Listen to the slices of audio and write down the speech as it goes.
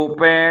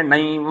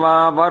रूपेणैव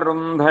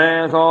वरुन्धे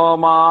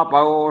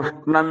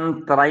सोमापौष्णम्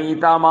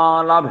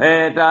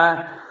त्रैतमालभेत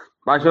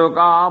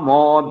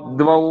पशुकामो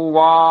द्वौ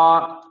वा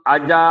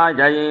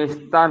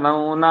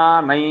अजायैस्तनौ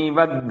नानैव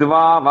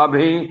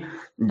द्वावभिजायेते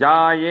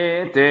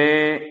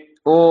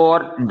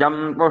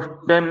ऊर्जम्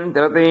पुष्टिम्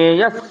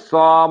तृतीयः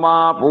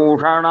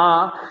सोमापूषणा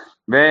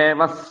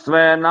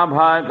वेवस्वेन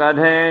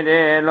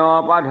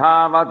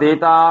भागधेयेनोपधावति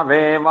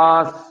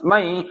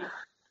तावेवास्मै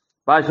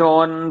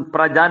पशून्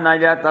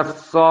प्रजनयतः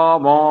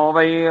सोमो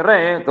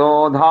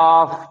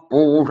वैरेतोधाः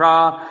पूषा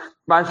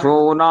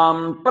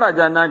पशूनाम्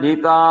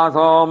प्रजनयिता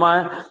सोम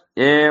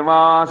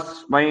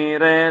एवास्मै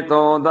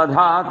रेतो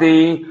दधाति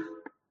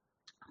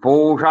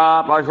पूषा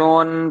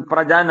पशून्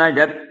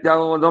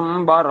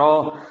प्रजनयत्यौदुम्बरो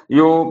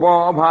यूपो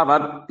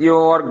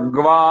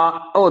भवत्योर्ग्वा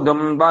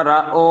औदुम्बर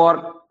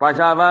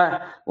पशव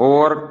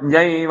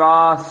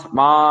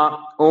ऊर्जैवास्मा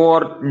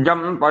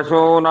ऊर्जम्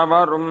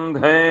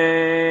पशूनवरुन्धे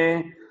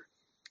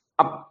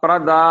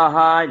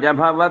अप्रदाहाय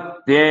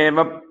भवत्येव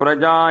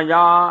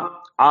प्रजाया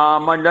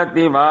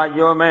आमजति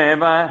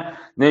वायुमेव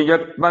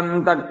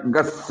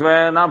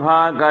नियुक्तन्तर्गस्वेन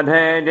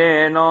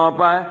भागधेयेनोप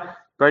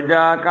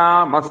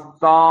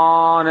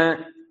प्रजाकामस्तान्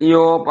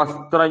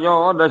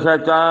योपस्त्रयोदश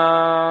च